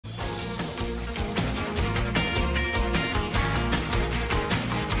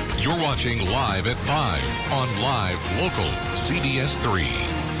You're watching Live at 5 on Live Local CBS3.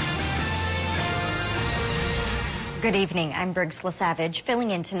 Good evening. I'm Briggs LeSavage,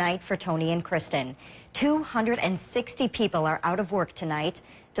 filling in tonight for Tony and Kristen. 260 people are out of work tonight.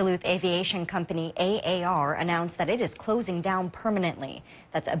 Duluth aviation company AAR announced that it is closing down permanently.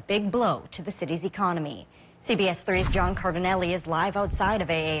 That's a big blow to the city's economy. CBS 3's John Cardinelli is live outside of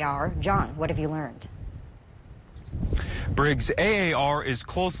AAR. John, what have you learned? Briggs, AAR is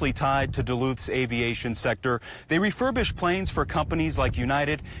closely tied to Duluth's aviation sector. They refurbish planes for companies like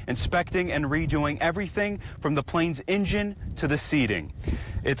United, inspecting and redoing everything from the plane's engine to the seating.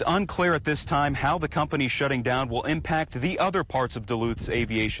 It's unclear at this time how the company shutting down will impact the other parts of Duluth's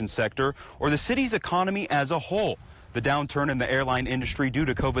aviation sector or the city's economy as a whole. The downturn in the airline industry due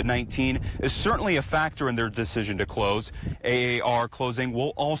to COVID-19 is certainly a factor in their decision to close. AAR closing will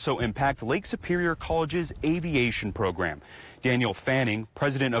also impact Lake Superior College's aviation program. Daniel Fanning,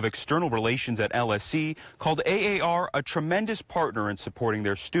 president of external relations at LSC, called AAR a tremendous partner in supporting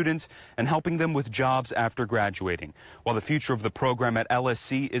their students and helping them with jobs after graduating. While the future of the program at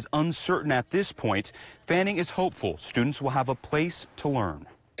LSC is uncertain at this point, Fanning is hopeful students will have a place to learn.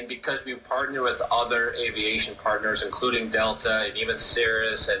 And because we partner with other aviation partners, including Delta and even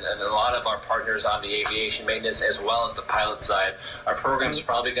Cirrus and a lot of our partners on the aviation maintenance as well as the pilot side, our program is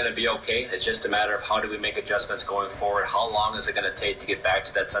probably going to be okay. It's just a matter of how do we make adjustments going forward? How long is it going to take to get back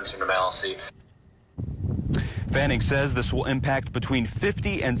to that sense of normalcy? Fanning says this will impact between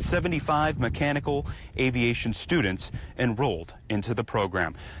 50 and 75 mechanical aviation students enrolled into the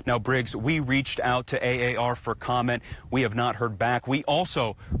program. Now, Briggs, we reached out to AAR for comment. We have not heard back. We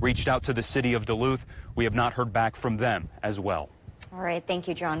also reached out to the city of Duluth. We have not heard back from them as well. All right. Thank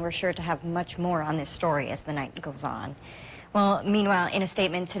you, John. We're sure to have much more on this story as the night goes on. Well, meanwhile, in a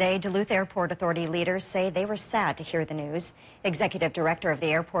statement today, Duluth Airport Authority leaders say they were sad to hear the news. Executive Director of the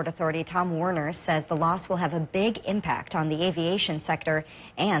Airport Authority, Tom Werner, says the loss will have a big impact on the aviation sector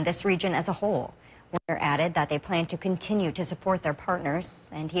and this region as a whole. Werner added that they plan to continue to support their partners,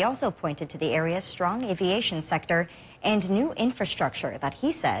 and he also pointed to the area's strong aviation sector and new infrastructure that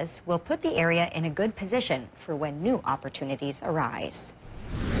he says will put the area in a good position for when new opportunities arise.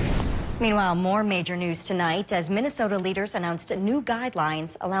 Meanwhile, more major news tonight as Minnesota leaders announced new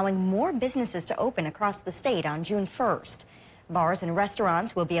guidelines allowing more businesses to open across the state on June 1st. Bars and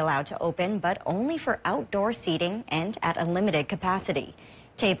restaurants will be allowed to open, but only for outdoor seating and at a limited capacity.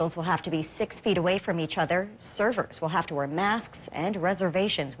 Tables will have to be 6 feet away from each other, servers will have to wear masks, and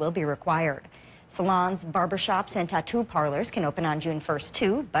reservations will be required. Salons, barbershops, and tattoo parlors can open on June 1st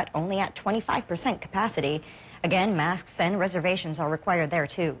too, but only at 25% capacity. Again, masks and reservations are required there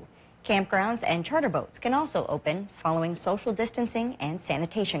too. Campgrounds and charter boats can also open following social distancing and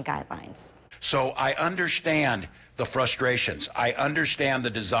sanitation guidelines. So I understand the frustrations. I understand the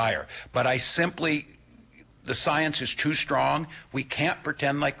desire, but the science is too strong. We can't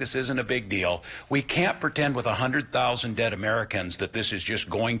pretend like this isn't a big deal. We can't pretend with 100,000 dead Americans that this is just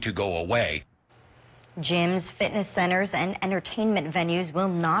going to go away. Gyms, fitness centers, and entertainment venues will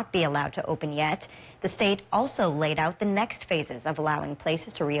not be allowed to open yet. The state also laid out the next phases of allowing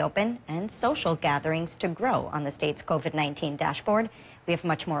places to reopen and social gatherings to grow on the state's COVID-19 dashboard. We have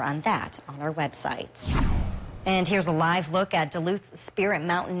much more on that on our website. And here's a live look at Duluth's Spirit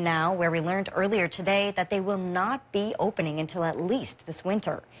Mountain now, where we learned earlier today that they will not be opening until at least this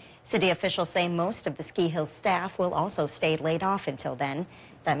winter. City officials say most of the ski hill staff will also stay laid off until then.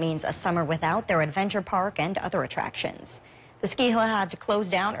 That means a summer without their adventure park and other attractions. The ski hill had to close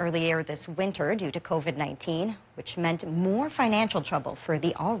down earlier this winter due to COVID-19, which meant more financial trouble for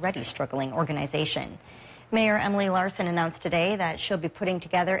the already struggling organization. Mayor Emily Larson announced today that she'll be putting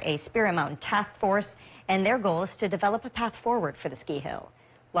together a Spirit Mountain task force, and their goal is to develop a path forward for the ski hill.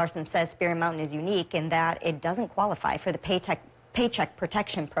 Larson says Spirit Mountain is unique in that it doesn't qualify for the Paycheck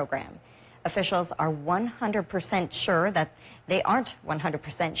Protection Program. Officials are 100% sure that they aren't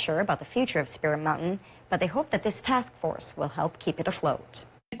 100% sure about the future of Spirit Mountain, but they hope that this task force will help keep it afloat.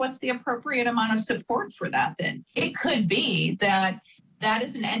 What's the appropriate amount of support for that then? It could be that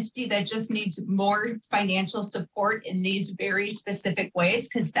is an entity that just needs more financial support in these very specific ways,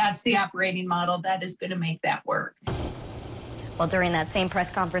 because that's the operating model that is going to make that work. Well, during that same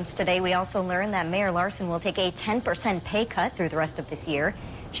press conference today, we also learned that Mayor Larson will take a 10% pay cut through the rest of this year.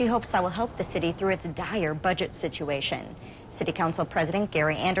 She hopes that will help the city through its dire budget situation. City Council President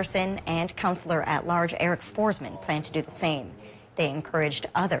Gary Anderson and Councilor at Large Eric Forsman plan to do the same. They encouraged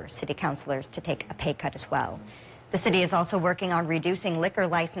other city councilors to take a pay cut as well. The city is also working on reducing liquor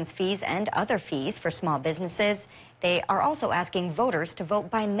license fees and other fees for small businesses. They are also asking voters to vote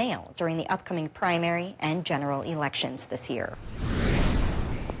by mail during the upcoming primary and general elections this year.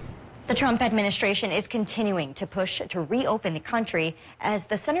 The Trump administration is continuing to push to reopen the country as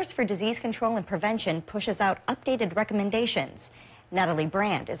the Centers for Disease Control and Prevention pushes out updated recommendations. Natalie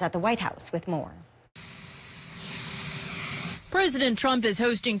Brand is at the White House with more. President Trump is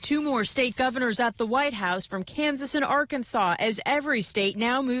hosting 2 more state governors at the White House from Kansas and Arkansas as every state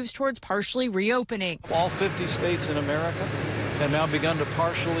now moves towards partially reopening. All 50 states in America have now begun to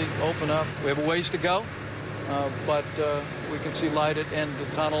partially open up. We have a ways to go, but we can see light at the end of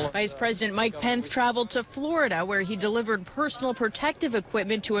the tunnel. Vice President Mike Pence traveled to Florida, where he delivered personal protective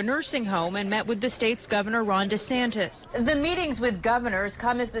equipment to a nursing home and met with the state's Governor Ron DeSantis. The meetings with governors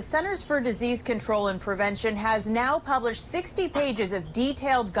come as the Centers for Disease Control and Prevention has now published 60 pages of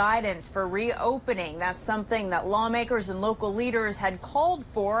detailed guidance for reopening. That's something that lawmakers and local leaders had called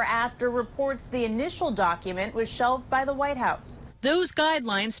for after reports the initial document was shelved by the White House. Those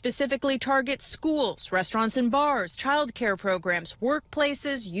guidelines specifically target schools, restaurants and bars, child care programs,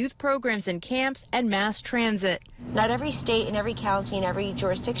 workplaces, youth programs and camps, and mass transit. Not every state and every county and every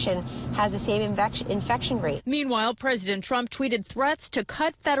jurisdiction has the same infection rate. Meanwhile, President Trump tweeted threats to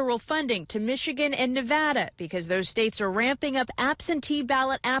cut federal funding to Michigan and Nevada because those states are ramping up absentee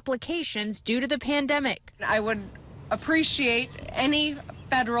ballot applications due to the pandemic. I would appreciate any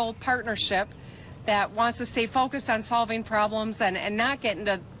federal partnership that wants to stay focused on solving problems and not get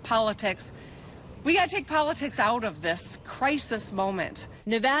into politics. We got to take politics out of this crisis moment.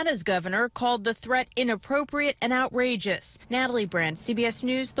 Nevada's governor called the threat inappropriate and outrageous. Natalie Brand, CBS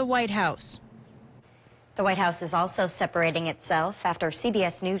News, the White House. The White House is also separating itself after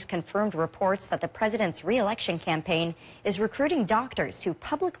CBS News confirmed reports that the president's re-election campaign is recruiting doctors to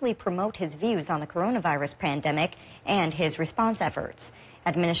publicly promote his views on the coronavirus pandemic and his response efforts.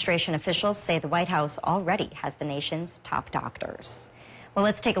 Administration officials say the White House already has the nation's top doctors. Well,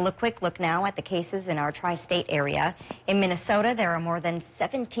 let's take a quick look now at the cases in our tri-state area. In Minnesota, there are more than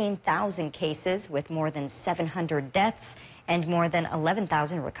 17,000 cases with more than 700 deaths and more than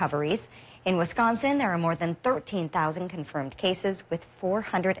 11,000 recoveries. In Wisconsin, there are more than 13,000 confirmed cases with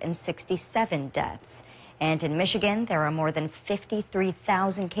 467 deaths. And in Michigan, there are more than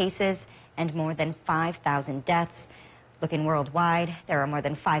 53,000 cases and more than 5,000 deaths. Looking worldwide, there are more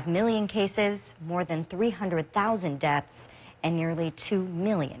than 5 million cases, more than 300,000 deaths, and nearly 2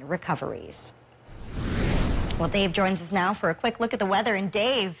 million recoveries. Well, Dave joins us now for a quick look at the weather. And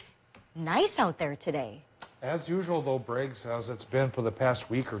Dave, nice out there today. As usual, though, Briggs, as it's been for the past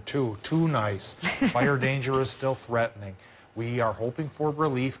week or two, too nice. Fire danger is still threatening. We are hoping for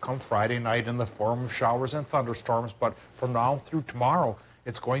relief come Friday night in the form of showers and thunderstorms, but from now through tomorrow,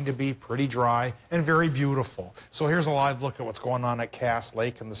 it's going to be pretty dry and very beautiful. So here's a live look at what's going on at Cass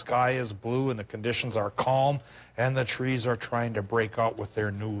Lake, and the sky is blue and the conditions are calm and the trees are trying to break out with their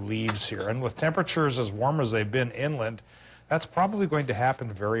new leaves here. And with temperatures as warm as they've been inland, that's probably going to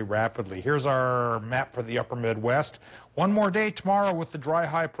happen very rapidly. Here's our map for the upper Midwest. One more day tomorrow with the dry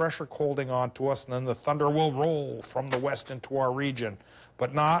high pressure holding on to us, and then the thunder will roll from the west into our region.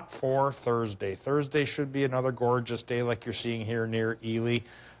 But not for Thursday. Thursday should be another gorgeous day like you're seeing here near Ely.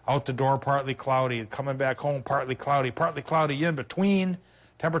 Out the door, partly cloudy. Coming back home, partly cloudy in between.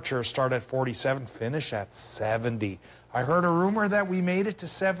 Temperatures start at 47, finish at 70. I heard a rumor that we made it to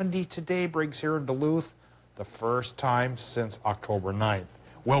 70 today, Briggs, here in Duluth. The first time since October 9th.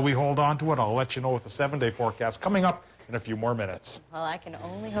 Will we hold on to it? I'll let you know with the 7-day forecast coming up in a few more minutes. Well, I can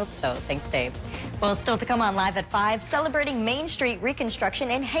only hope so. Thanks, Dave. Well, still to come on Live at 5, celebrating Main Street reconstruction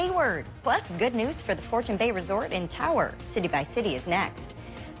in Hayward. Plus, good news for the Fortune Bay Resort in Tower. City by City is next.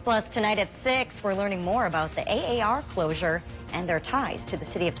 Plus, tonight at 6, we're learning more about the AAR closure and their ties to the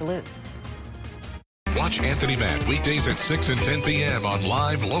city of Duluth. Watch Anthony Matt weekdays at 6 and 10 p.m. on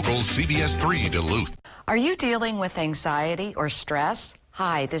Live Local CBS3 Duluth. Are you dealing with anxiety or stress?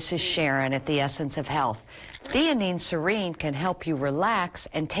 Hi, this is Sharon at The Essence of Health. Theanine Serene can help you relax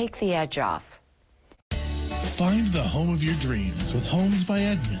and take the edge off. Find the home of your dreams with Homes by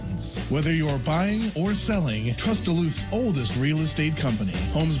Edmunds. Whether you're buying or selling, trust Duluth's oldest real estate company,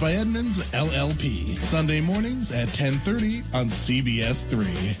 Homes by Edmunds, LLP. Sunday mornings at 10:30 on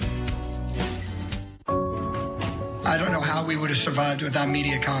CBS3. I don't know how we would have survived without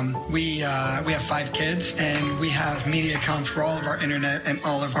Mediacom. We have 5 kids, and we have Mediacom for all of our internet and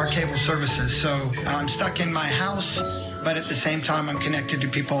all of our cable services. So I'm stuck in my house, but at the same time, I'm connected to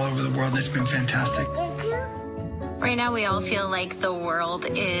people all over the world. It's been fantastic. Right now, we all feel like the world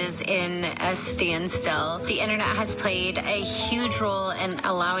is in a standstill. The internet has played a huge role in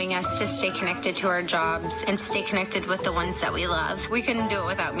allowing us to stay connected to our jobs and stay connected with the ones that we love. We couldn't do it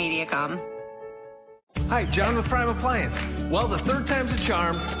without Mediacom. Hi, John with Prime Appliance. Well, the third time's a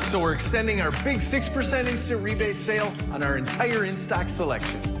charm, so we're extending our big 6% instant rebate sale on our entire in-stock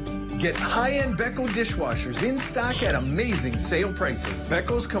selection. Get high-end Beko dishwashers in stock at amazing sale prices.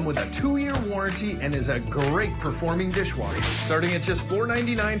 Bekos come with a 2-year warranty and is a great performing dishwasher. Starting at just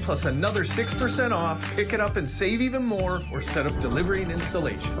 $4.99 plus another 6% off. Pick it up and save even more or set up delivery and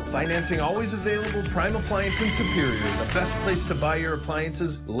installation. Financing always available. Prime Appliance in Superior. The best place to buy your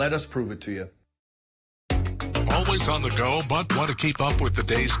appliances. Let us prove it to you. Always on the go, but want to keep up with the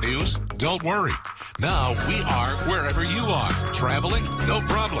day's news? Don't worry. Now we are wherever you are. Traveling? No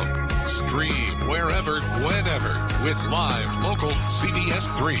problem. Stream wherever, whenever with live local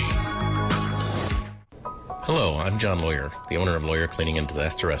CBS3. Hello, I'm John Lawyer, the owner of Lawyer Cleaning and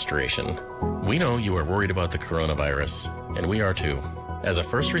Disaster Restoration. We know you are worried about the coronavirus, and we are too. As a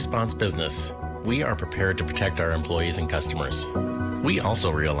first response business, we are prepared to protect our employees and customers. We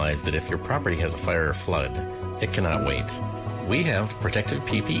also realize that if your property has a fire or flood, it cannot wait. We have protective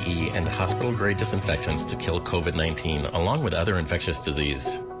PPE and hospital-grade disinfectants to kill COVID-19, along with other infectious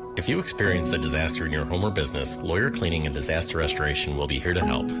disease. If you experience a disaster in your home or business, Lawyer Cleaning and Disaster Restoration will be here to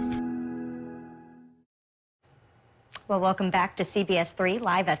help. Well, welcome back to CBS3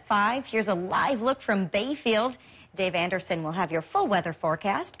 Live at 5. Here's a live look from Bayfield. Dave Anderson will have your full weather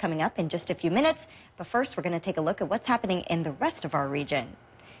forecast coming up in just a few minutes. But first, we're going to take a look at what's happening in the rest of our region.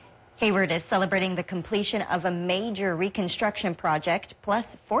 Hayward is celebrating the completion of a major reconstruction project,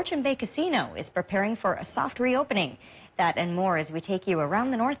 plus Fortune Bay Casino is preparing for a soft reopening. That and more as we take you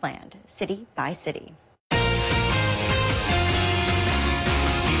around the Northland, city by city.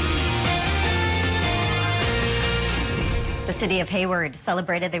 The city of Hayward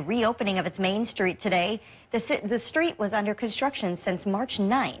celebrated the reopening of its main street today. The street was under construction since March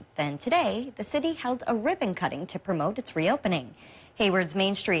 9th, and today the city held a ribbon cutting to promote its reopening. Hayward's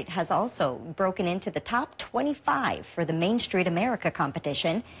Main Street has also broken into the top 25 for the Main Street America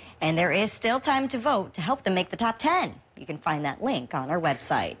competition, and there is still time to vote to help them make the top 10. You can find that link on our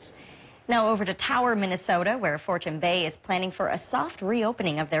website. Now over to Tower, Minnesota, where Fortune Bay is planning for a soft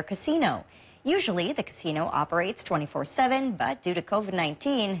reopening of their casino. Usually the casino operates 24/7, but due to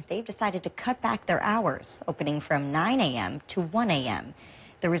COVID-19, they've decided to cut back their hours, opening from 9 a.m. to 1 a.m.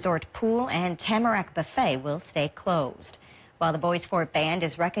 The resort pool and Tamarack Buffet will stay closed. While the Boys Fort Band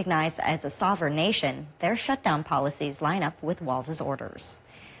is recognized as a sovereign nation, their shutdown policies line up with Walz's orders.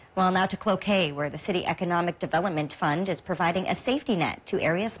 Well, now to Cloquet, where the City Economic Development Fund is providing a safety net to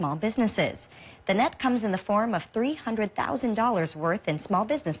area small businesses. The net comes in the form of $300,000 worth in small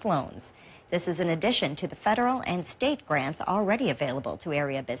business loans. This is in addition to the federal and state grants already available to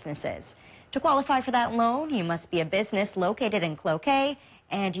area businesses. To qualify for that loan, you must be a business located in Cloquet,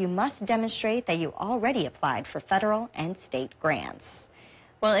 and you must demonstrate that you already applied for federal and state grants.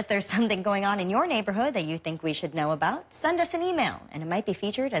 Well, if there's something going on in your neighborhood that you think we should know about, send us an email, and it might be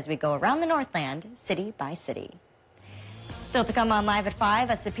featured as we go around the Northland, city by city. Still to come on Live at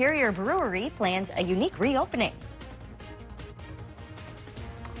 5, a Superior brewery plans a unique reopening.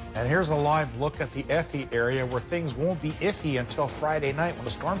 And here's a live look at the Effie area where things won't be iffy until Friday night when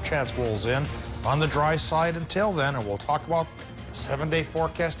the storm chance rolls in on the dry side until then. And we'll talk about the 7-day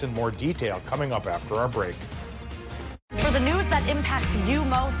forecast in more detail coming up after our break. For the news that impacts you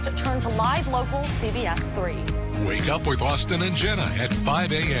most, turn to Live Local CBS 3. Wake up with Austin and Jenna at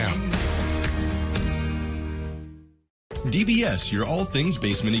 5 a.m. DBS, your all things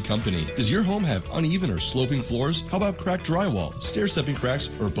basement-y company. Does your home have uneven or sloping floors? How about cracked drywall, stair-stepping cracks,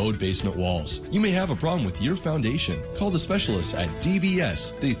 or bowed basement walls? You may have a problem with your foundation. Call the specialists at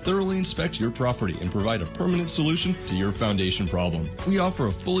DBS. They thoroughly inspect your property and provide a permanent solution to your foundation problem. We offer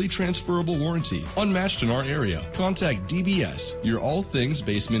a fully transferable warranty, unmatched in our area. Contact DBS, your all things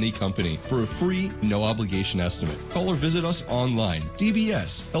basement-y company, for a free, no-obligation estimate. Call or visit us online.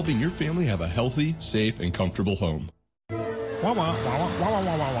 DBS, helping your family have a healthy, safe, and comfortable home.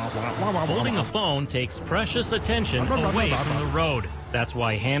 Holding a phone takes precious attention away from the road. That's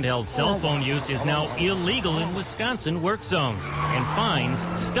why handheld cell phone use is now illegal in Wisconsin work zones, and fines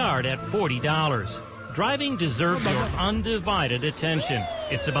start at $40. Driving deserves your undivided attention.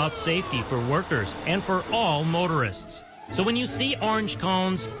 It's about safety for workers and for all motorists. So when you see orange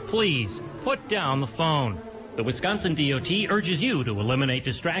cones, please put down the phone. The Wisconsin DOT urges you to eliminate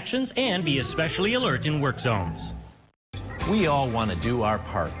distractions and be especially alert in work zones. We all want to do our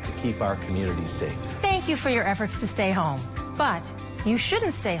part to keep our communities safe. Thank you for your efforts to stay home, but you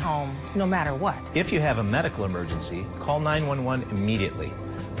shouldn't stay home no matter what. If you have a medical emergency, call 911 immediately.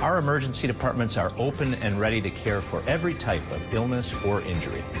 Our emergency departments are open and ready to care for every type of illness or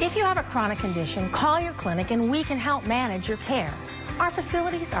injury. If you have a chronic condition, call your clinic and we can help manage your care. Our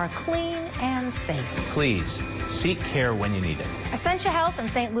facilities are clean and safe. Please, seek care when you need it. Essentia Health and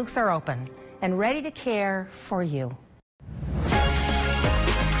St. Luke's are open and ready to care for you.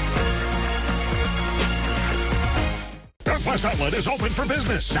 Northwest Outlet is open for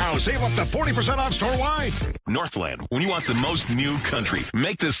business. Now save up to 40% off store-wide. Northland, when you want the most new country,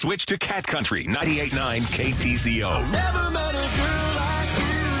 make the switch to Cat Country 98.9 KTCO. Never met a girl like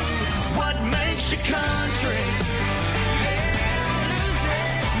you. What makes you country?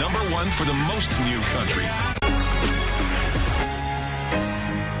 #1 for the most new country.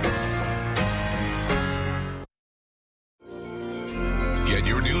 Get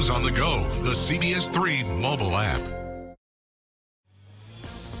your news on the go. The CBS3 mobile app.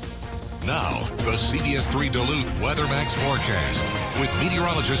 Now, the CBS3 Duluth WeatherMax forecast with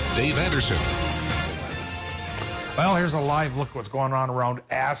meteorologist Dave Anderson. Well, here's a live look at what's going on around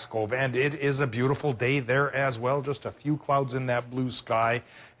Ascove, and it is a beautiful day there as well. Just a few clouds in that blue sky,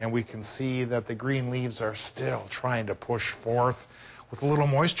 and we can see that the green leaves are still trying to push forth. With a little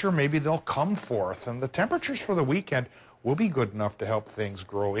moisture, maybe they'll come forth, and the temperatures for the weekend will be good enough to help things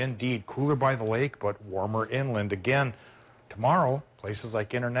grow. Indeed, cooler by the lake, but warmer inland. Again, tomorrow, places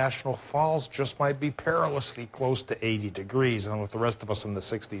like International Falls just might be perilously close to 80 degrees. And with the rest of us in the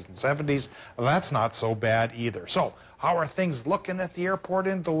 60s and 70s, that's not so bad either. So how are things looking at the airport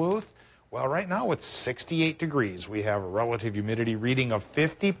in Duluth? Well, right now it's 68 degrees. We have a relative humidity reading of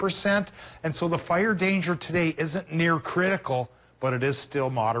 50%. And so the fire danger today isn't near critical, but it is still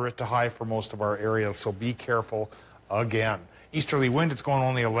moderate to high for most of our areas. So be careful again. Easterly wind, it's going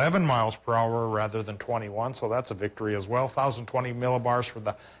only 11 miles per hour rather than 21, so that's a victory as well. 1,020 millibars for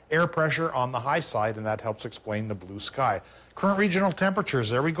the air pressure on the high side, and that helps explain the blue sky. Current regional temperatures,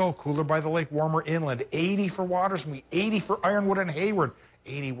 there we go. Cooler by the lake, warmer inland. 80 for Watersmeet, 80 for Ironwood and Hayward,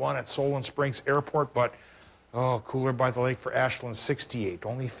 81 at Solon Springs Airport, but cooler by the lake for Ashland, 68.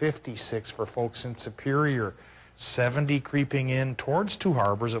 Only 56 for folks in Superior. 70 creeping in towards Two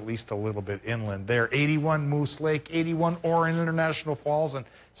Harbors, at least a little bit inland there. 81 Moose Lake, 81 Orin International Falls, and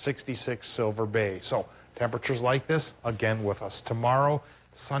 66 Silver Bay. So temperatures like this, again with us tomorrow.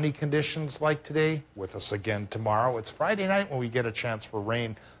 Sunny conditions like today, with us again tomorrow. It's Friday night when we get a chance for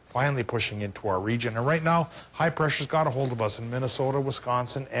rain finally pushing into our region. And right now, high pressure's got a hold of us in Minnesota,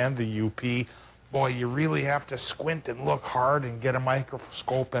 Wisconsin, and the UP. Boy, you really have to squint and look hard and get a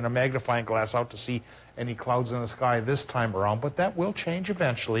microscope and a magnifying glass out to see any clouds in the sky this time around, but that will change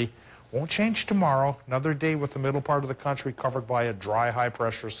eventually. Won't change tomorrow. Another day with the middle part of the country covered by a dry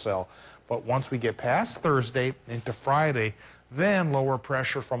high-pressure cell. But once we get past Thursday into Friday, then lower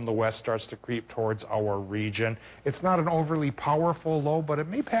pressure from the west starts to creep towards our region. It's not an overly powerful low, but it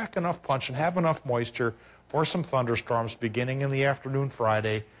may pack enough punch and have enough moisture for some thunderstorms beginning in the afternoon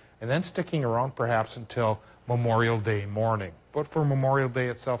Friday, and then sticking around perhaps until Memorial Day morning. But for Memorial Day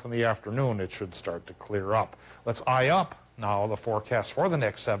itself in the afternoon, it should start to clear up. Let's eye up now the forecast for the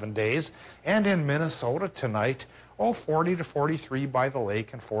next 7 days. And in Minnesota tonight, 40 to 43 by the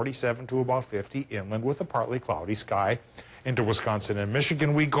lake and 47 to about 50 inland with a partly cloudy sky. Into Wisconsin and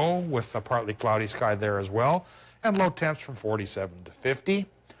Michigan we go with a partly cloudy sky there as well. And low temps from 47 to 50.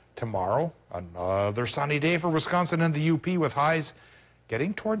 Tomorrow, another sunny day for Wisconsin and the UP with highs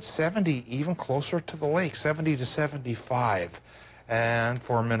getting towards 70, even closer to the lake, 70 to 75. And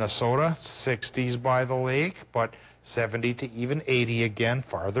for Minnesota, 60s by the lake, but 70 to even 80 again,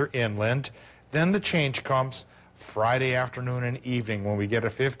 farther inland. Then the change comes Friday afternoon and evening when we get a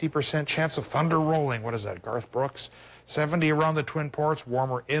 50% chance of thunder rolling. What is that, Garth Brooks? 70 around the Twin Ports,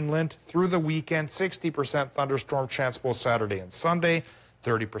 warmer inland. Through the weekend, 60% thunderstorm chance both Saturday and Sunday,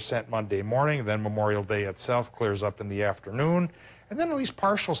 30% Monday morning. Then Memorial Day itself clears up in the afternoon. And then at least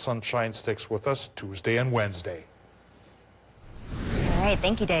partial sunshine sticks with us Tuesday and Wednesday. All right,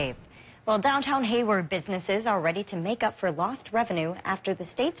 thank you, Dave. Well, downtown Hayward businesses are ready to make up for lost revenue after the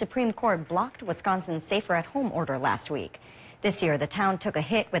state Supreme Court blocked Wisconsin's Safer at Home order last week. This year, the town took a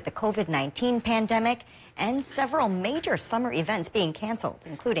hit with the COVID-19 pandemic and several major summer events being canceled,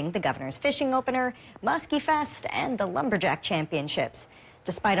 including the Governor's Fishing Opener, Muskie Fest, and the Lumberjack Championships.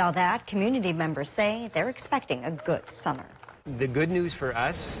 Despite all that, community members say they're expecting a good summer. The good news for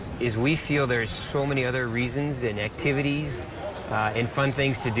us is we feel there's so many other reasons and activities and fun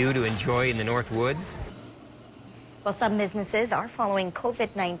things to do to enjoy in the North Woods. Well, some businesses are following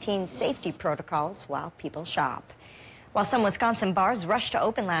COVID-19 safety protocols while people shop. While some Wisconsin bars rushed to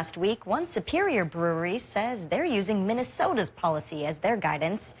open last week, one Superior brewery says they're using Minnesota's policy as their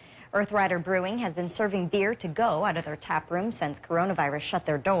guidance. Earth Rider Brewing has been serving beer to go out of their tap room since coronavirus shut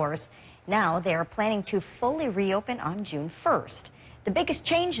their doors. Now they are planning to fully reopen on June 1st. The biggest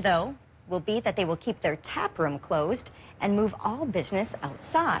change, though, will be that they will keep their tap room closed and move all business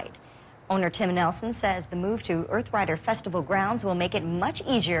outside. Owner Tim Nelson says the move to Earth Rider Festival grounds will make it much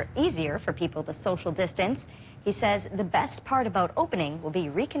easier for people to social distance. He says the best part about opening will be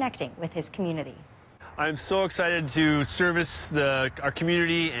reconnecting with his community. I'm so excited to service our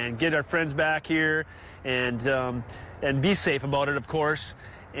community and get our friends back here, and be safe about it, of course,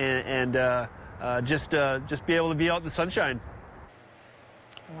 and just be able to be out in the sunshine.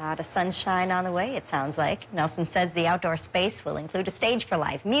 A lot of sunshine on the way, it sounds like. Nelson says the outdoor space will include a stage for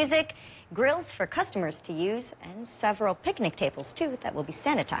live music, grills for customers to use, and several picnic tables, too, that will be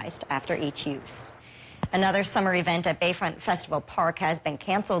sanitized after each use. Another summer event at Bayfront Festival Park has been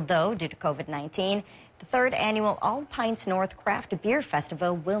canceled, though, due to COVID-19. The third annual All Pints North Craft Beer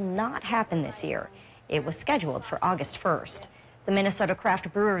Festival will not happen this year. It was scheduled for August 1st. The Minnesota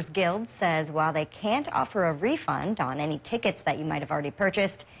Craft Brewers Guild says while they can't offer a refund on any tickets that you might have already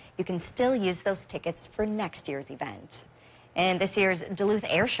purchased, you can still use those tickets for next year's event. And this year's Duluth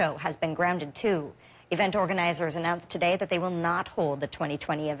Air Show has been grounded, too. Event organizers announced today that they will not hold the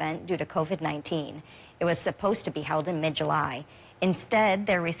 2020 event due to COVID-19. It was supposed to be held in mid-July. Instead,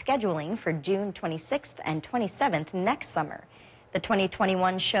 they're rescheduling for June 26th and 27th next summer. The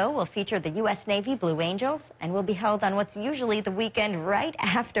 2021 show will feature the U.S. Navy Blue Angels and will be held on what's usually the weekend right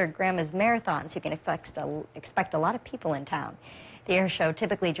after Grandma's Marathon, so you can expect a lot of people in town. The air show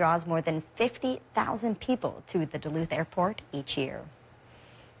typically draws more than 50,000 people to the Duluth Airport each year.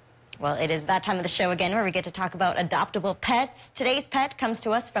 Well, it is that time of the show again where we get to talk about adoptable pets. Today's pet comes to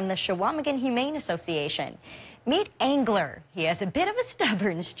us from the Shawamigan Humane Association. Meet Angler. He has a bit of a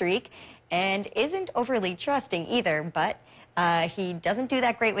stubborn streak and isn't overly trusting either, but he doesn't do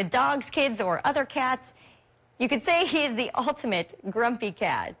that great with dogs, kids, or other cats. You could say he is the ultimate grumpy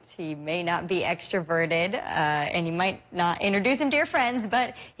cat. He may not be extroverted, and you might not introduce him to your friends,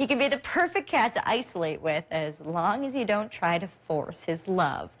 but he can be the perfect cat to isolate with as long as you don't try to force his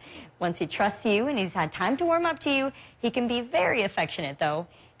love. Once he trusts you and he's had time to warm up to you, he can be very affectionate, though.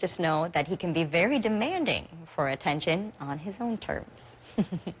 Just know that he can be very demanding for attention on his own terms.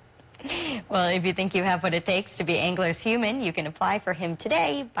 Well, if you think you have what it takes to be Angler's human, you can apply for him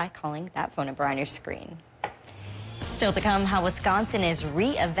today by calling that phone number on your screen. Still to come, how Wisconsin is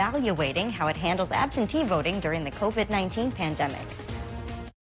re-evaluating how it handles absentee voting during the COVID-19 pandemic.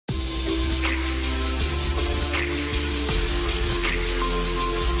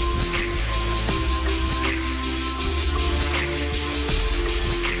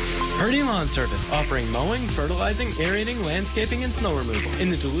 Purdy Lawn Service, offering mowing, fertilizing, aerating, landscaping, and snow removal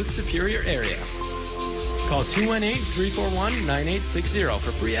in the Duluth Superior area. Call 218-341-9860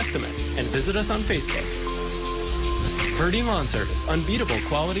 for free estimates and visit us on Facebook. Purdy Lawn Service, unbeatable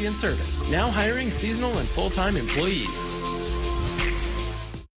quality and service. Now hiring seasonal and full-time employees.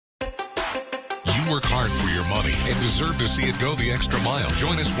 You work hard for your money and deserve to see it go the extra mile.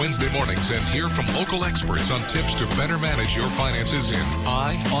 Join us Wednesday mornings and hear from local experts on tips to better manage your finances in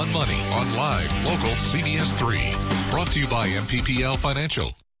Eye on Money on live local CBS3. Brought to you by MPPL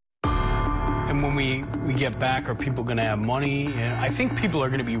Financial. And when we get back, are people going to have money? And I think people are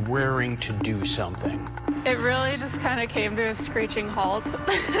going to be raring to do something. It really just kind of came to a screeching halt.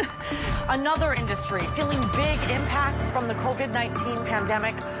 Another industry feeling big impacts from the COVID-19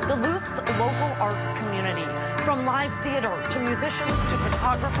 pandemic, Duluth's local arts community. From live theater to musicians to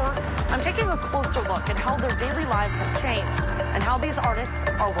photographers, I'm taking a closer look at how their daily lives have changed and how these artists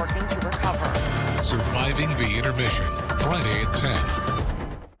are working to recover. Surviving the Intermission, Friday at 10.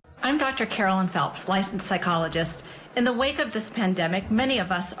 I'm Dr. Carolyn Phelps, licensed psychologist. In the wake of this pandemic, many of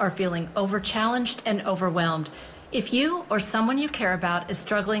us are feeling over-challenged and overwhelmed. If you or someone you care about is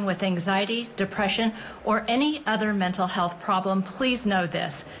struggling with anxiety, depression, or any other mental health problem, please know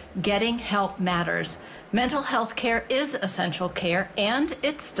this: getting help matters. Mental health care is essential care, and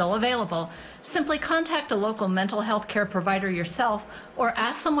it's still available. Simply contact a local mental health care provider yourself or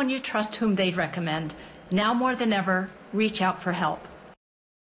ask someone you trust whom they'd recommend. Now more than ever, reach out for help.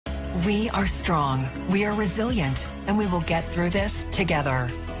 We are strong, we are resilient, and we will get through this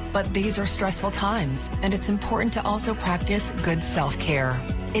together. But these are stressful times, and it's important to also practice good self-care.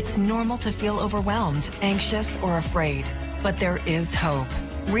 It's normal to feel overwhelmed, anxious, or afraid, but there is hope.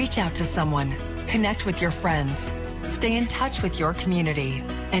 Reach out to someone, connect with your friends, stay in touch with your community,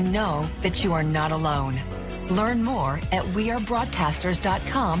 and know that you are not alone. Learn more at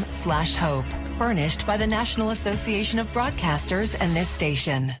wearebroadcasters.com/hope. Furnished by the National Association of Broadcasters and this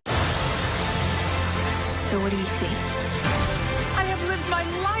station. So what do you see? I have lived my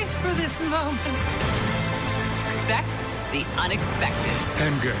life for this moment. Expect the unexpected.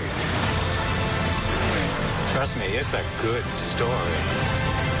 Engage. Trust me, it's a good story.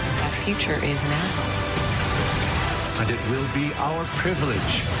 Our future is now. And it will be our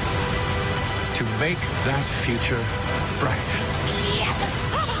privilege to make that future bright.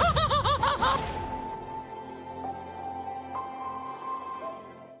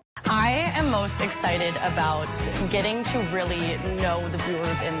 I am most just excited about getting to really know the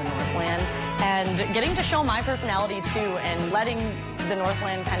viewers in the Northland and getting to show my personality too and letting the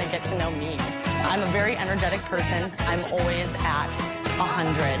Northland kind of get to know me. I'm a very energetic person. I'm always at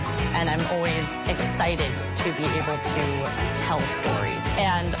 100 and I'm always excited to be able to tell stories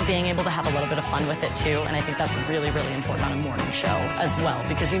and being able to have a little bit of fun with it too. And I think that's really, really important on a morning show as well,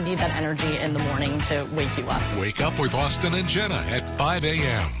 because you need that energy in the morning to wake you up. Wake up with Austin and Jenna at 5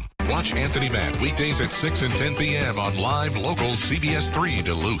 a.m. Watch Anthony Matt weekdays at 6 and 10 p.m. on live local CBS3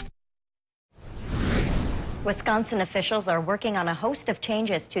 Duluth. Wisconsin officials are working on a host of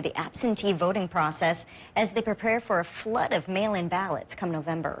changes to the absentee voting process as they prepare for a flood of mail-in ballots come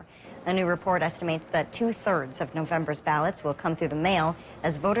November. A new report estimates that 2/3 of November's ballots will come through the mail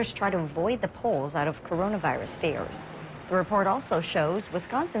as voters try to avoid the polls out of coronavirus fears. The report also shows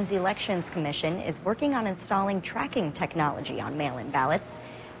Wisconsin's Elections Commission is working on installing tracking technology on mail-in ballots.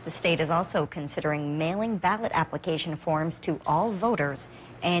 The state is also considering mailing ballot application forms to all voters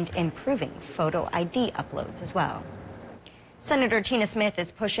and improving photo ID uploads as well. Senator Tina Smith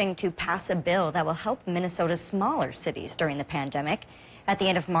is pushing to pass a bill that will help Minnesota's smaller cities during the pandemic. At the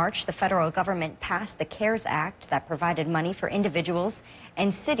end of March, the federal government passed the CARES Act that provided money for individuals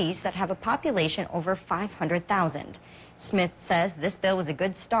and cities that have a population over 500,000. Smith says this bill was a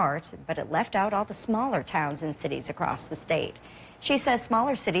good start, but it left out all the smaller towns and cities across the state. She says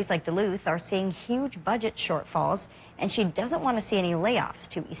smaller cities like Duluth are seeing huge budget shortfalls, and she doesn't want to see any layoffs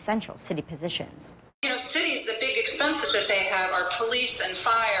to essential city positions. You know, cities, the big expenses that they have are police and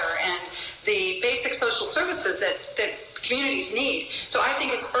fire and the basic social services that communities need. So I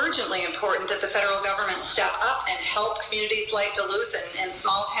think it's urgently important that the federal government step up and help communities like Duluth and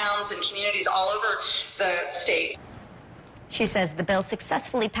small towns and communities all over the state. She says the bill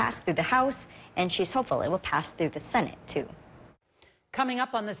successfully passed through the House, and she's hopeful it will pass through the Senate, too. Coming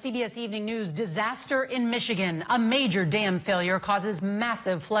up on the CBS Evening News, disaster in Michigan. A major dam failure causes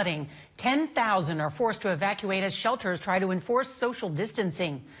massive flooding. 10,000 are forced to evacuate as shelters try to enforce social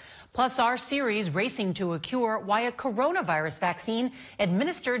distancing. Plus, our series, Racing to a Cure, why a coronavirus vaccine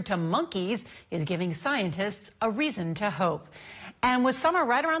administered to monkeys is giving scientists a reason to hope. And with summer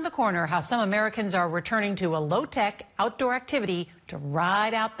right around the corner, how some Americans are returning to a low-tech outdoor activity to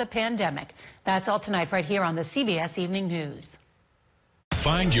ride out the pandemic. That's all tonight right here on the CBS Evening News.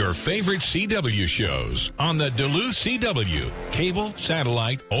 Find your favorite CW shows on the Duluth CW, cable,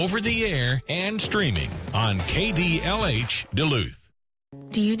 satellite, over-the-air, and streaming on KDLH Duluth.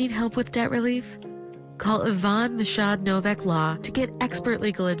 Do you need help with debt relief? Call Yvonne Mashad Novak Law to get expert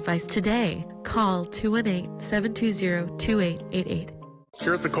legal advice today. Call 218-720-2888.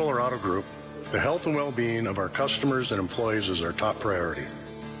 Here at the Colorado Group, the health and well-being of our customers and employees is our top priority.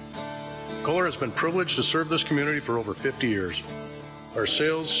 Kohler has been privileged to serve this community for over 50 years. Our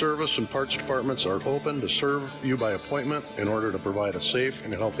sales, service, and parts departments are open to serve you by appointment in order to provide a safe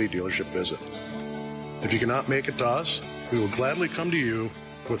and healthy dealership visit. If you cannot make it to us, we will gladly come to you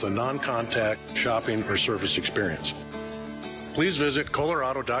with a non-contact shopping or service experience. Please visit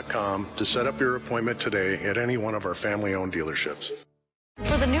Colorado.com to set up your appointment today at any one of our family-owned dealerships.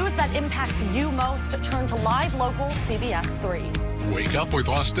 For the news that impacts you most, turn to live local CBS3. Wake up with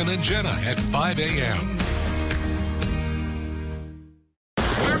Austin and Jenna at 5 a.m.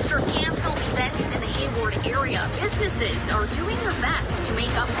 After canceled events in the Hayward area, businesses are doing their best to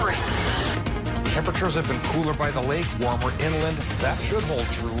make up for it. Temperatures have been cooler by the lake, warmer inland. That should hold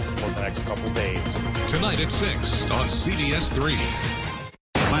true for the next couple days. Tonight at 6 on CBS3.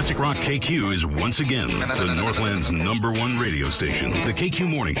 Classic Rock KQ is once again the Northland's #1 radio station. The KQ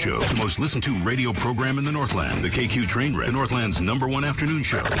Morning Show, the most listened to radio program in the Northland. The KQ Train Wreck, the Northland's #1 afternoon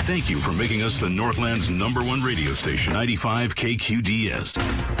show. Thank you for making us the Northland's #1 radio station. 95 KQDS.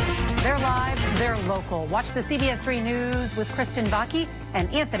 They're live, they're local. Watch the CBS3 News with Kristen Baki and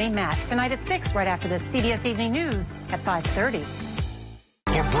Anthony Matt tonight at 6, right after the CBS Evening News at 5:30.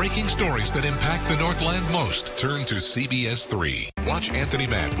 For breaking stories that impact the Northland most, turn to CBS3. Watch Anthony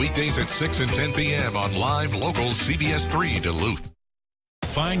Matt weekdays at 6 and 10 p.m. on live local CBS3 Duluth.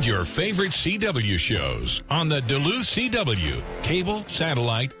 Find your favorite CW shows on the Duluth CW, cable,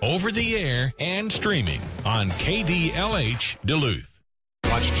 satellite, over-the-air, and streaming on KDLH Duluth.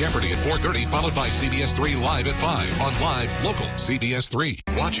 Watch Jeopardy! At 4:30, followed by CBS3 Live at 5 on live local CBS3.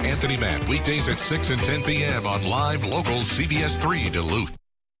 Watch Anthony Matt weekdays at 6 and 10 p.m. on live local CBS3 Duluth.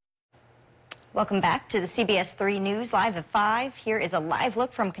 Welcome back to the CBS3 News Live at 5. Here is a live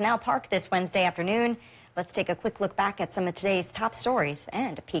look from Canal Park this Wednesday afternoon. Let's take a quick look back at some of today's top stories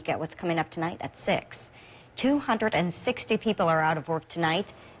and a peek at what's coming up tonight at 6. 260 people are out of work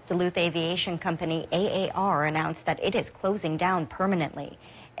tonight. Duluth aviation company AAR announced that it is closing down permanently.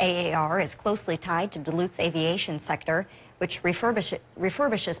 AAR is closely tied to Duluth's aviation sector, which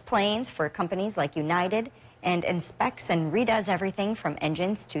refurbishes planes for companies like United and inspects and redoes everything from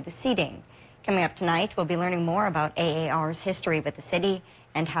engines to the seating. Coming up tonight, we'll be learning more about AAR's history with the city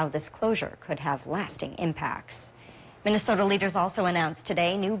and how this closure could have lasting impacts. Minnesota leaders also announced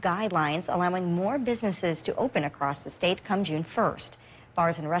today new guidelines allowing more businesses to open across the state come June 1st.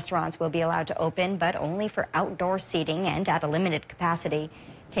 Bars and restaurants will be allowed to open, but only for outdoor seating and at a limited capacity.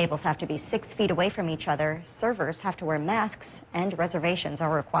 Tables have to be 6 feet away from each other, servers have to wear masks, and reservations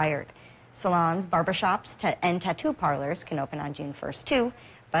are required. Salons, barbershops, and tattoo parlors can open on June 1st too,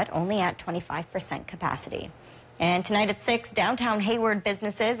 but only at 25% capacity. And tonight at 6, downtown Hayward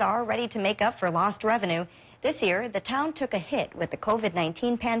businesses are ready to make up for lost revenue. This year, the town took a hit with the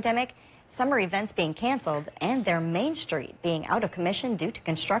COVID-19 pandemic, summer events being canceled, and their Main Street being out of commission due to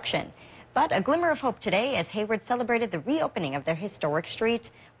construction. But a glimmer of hope today as Hayward celebrated the reopening of their historic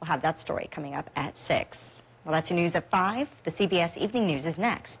street. We'll have that story coming up at 6. Well, that's your news at 5. The CBS Evening News is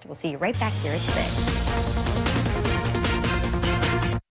next. We'll see you right back here at 6.